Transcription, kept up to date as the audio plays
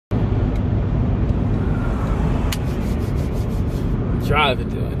driving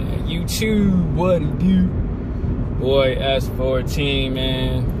doing that. YouTube, what it do? Boy, S14,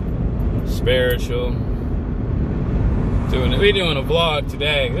 man. Spiritual. We doing a vlog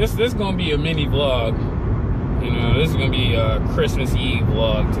today. This gonna be a mini vlog. You know, this is gonna be a Christmas Eve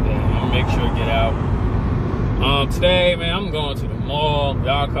vlog today. I'm gonna make sure to get out. Today, man, I'm going to the mall.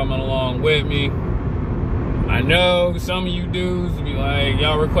 Y'all coming along with me. I know some of you dudes be like,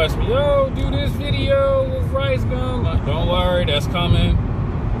 y'all request me, yo, do this video with Rice Gum. Don't worry, that's coming.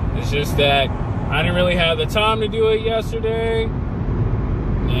 It's just that I didn't really have the time to do it yesterday.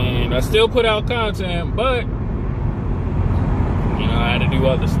 And I still put out content, but, you know, I had to do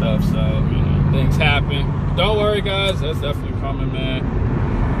other stuff. So, you know, things happen. Don't worry, guys, that's definitely coming, man.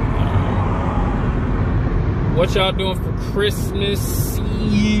 What y'all doing for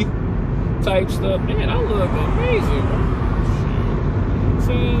Christmassy type stuff? Man, I look amazing, bro.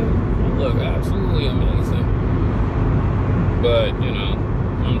 See, I look absolutely amazing. But, you know,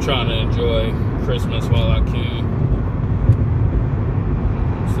 I'm trying to enjoy Christmas while I can.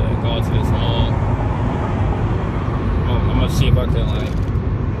 So, going to this mall. I'm gonna see if I can, like,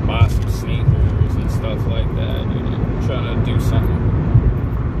 buy some sneakers and stuff like that. You know, I'm trying to do something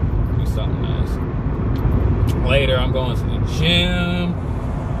nice. Later, I'm going to the gym.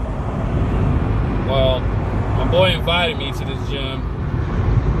 Well, my boy invited me to this gym.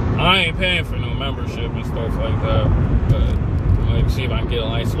 I ain't paying for no membership and stuff like that. But I'm going to see if I can get a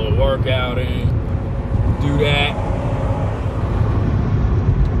nice little workout in. Do that.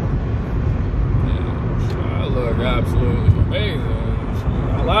 Yeah, so I look absolutely amazing.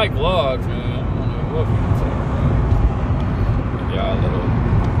 I like vlogs, man. I don't know what people talk about. Give y'all a little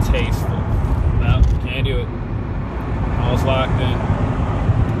taste of. No, can't do it. I was locked in.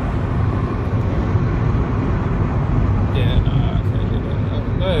 Yeah, no, I can't do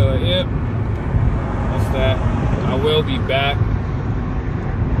that. Anyway, yep. That's that. I will be back.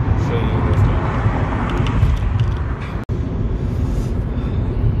 Show you what's going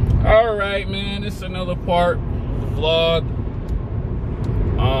on. Alright, man. This is another part of the vlog.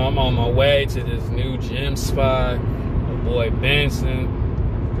 I'm on my way to this new gym spot. My boy Benson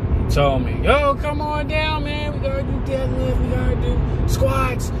told me, yo, come on down, man. We gotta do deadlift, we gotta do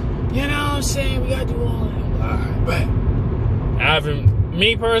squats. You know what I'm saying? We gotta do all of them. All right, but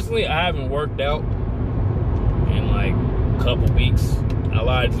me personally, I haven't worked out in like a couple weeks. I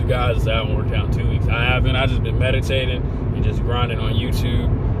lied to you guys, I haven't worked out in 2 weeks. I just been meditating and just grinding on YouTube.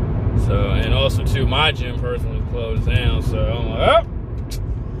 So, and also too, my gym person was closed down. So I'm like,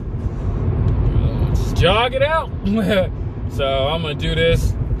 oh, just jog it out. So I'm gonna do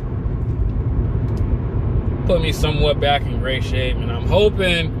this. Put me somewhat back in great shape, and I'm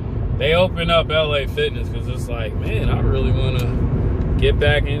hoping they open up LA Fitness, because it's like, man, I really want to get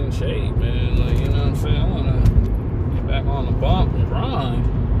back in shape, man. Like, you know what I'm saying? I want to get back on the bump and grind.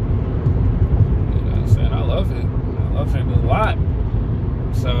 You know what I'm saying? I love it. I love it a lot.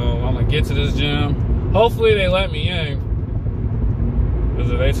 So I'm gonna get to this gym. Hopefully they let me in,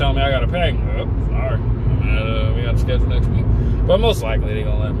 because if they tell me I gotta pay, oh, sorry, we got to schedule next week. But most likely they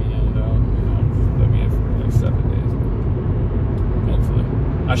gonna let me in, though. You know, let me in for 7 days. Hopefully.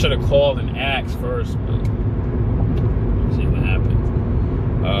 I should have called and asked first, but we'll see what happens.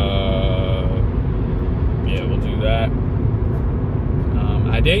 Yeah, we'll do that.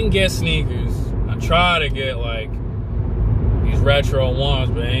 I didn't get sneakers. I tried to get like these retro ones,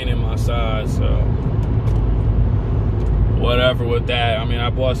 but they ain't in my size, so whatever with that. I mean, I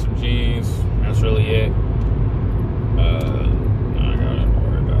bought some jeans. That's really it.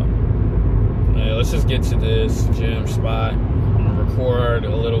 Let's just get to this gym spot. I'm gonna record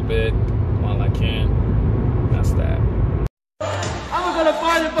a little bit while I can. That's that. I'm gonna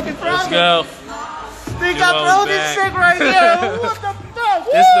find the fucking frog. Let's go. Think I throw this shit right here. What the fuck?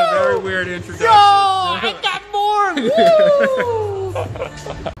 This is a very weird introduction. Yo, I got more.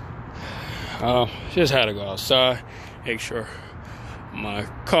 Woo! Just had to go outside, make sure my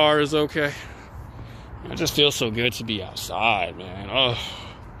car is okay. It just feels so good to be outside, man. Oh.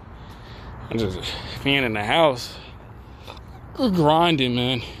 I'm just being in the house, grinding,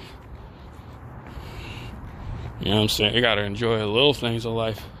 man. You know what I'm saying? You gotta enjoy the little things of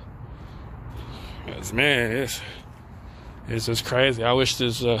life. Because, man, it's just crazy. I wish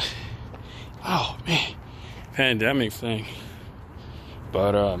this, oh, man, pandemic thing.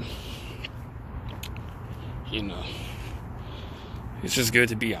 But, you know, it's just good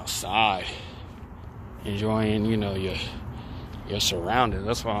to be outside, enjoying, you know, your surroundings.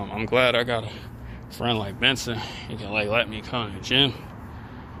 That's why I'm glad I got a friend like Benson. He can like let me come to the gym.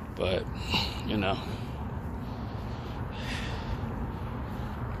 But, you know,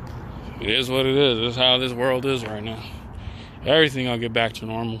 it is what it is. This is how this world is right now. everything will get back to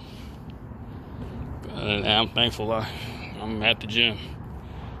normal. And I'm thankful I'm at the gym.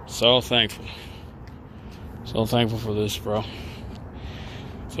 So thankful. So thankful for this, bro.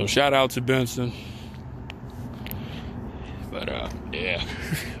 So shout out to Benson. But yeah.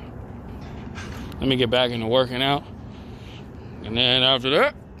 Let me get back into working out. And then after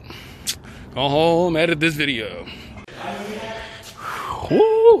that, go home, edit this video.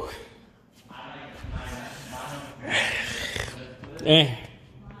 Woo!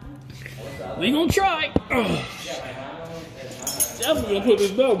 We gonna try. Definitely gonna put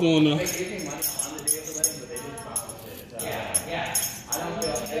this belt on now.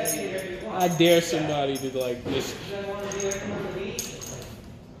 I dare somebody to like this.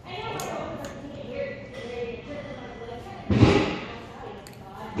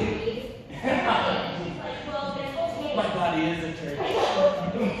 My body is a church.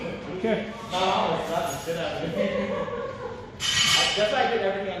 Okay. That's why I did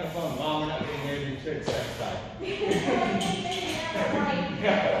everything on the phone. Mom, we're not getting married in church next time.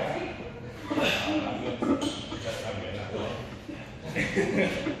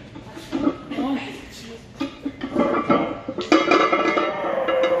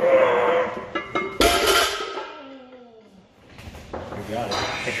 I got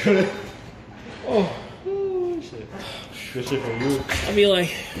it. Oh. Shit. Good shit for you. I be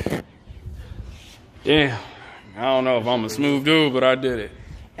like, damn. I don't know if I'm a smooth dude, but I did it.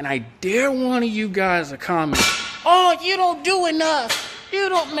 And I dare one of you guys to comment, oh, you don't do enough. You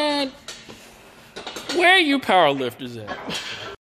don't, man. Where are you powerlifters at?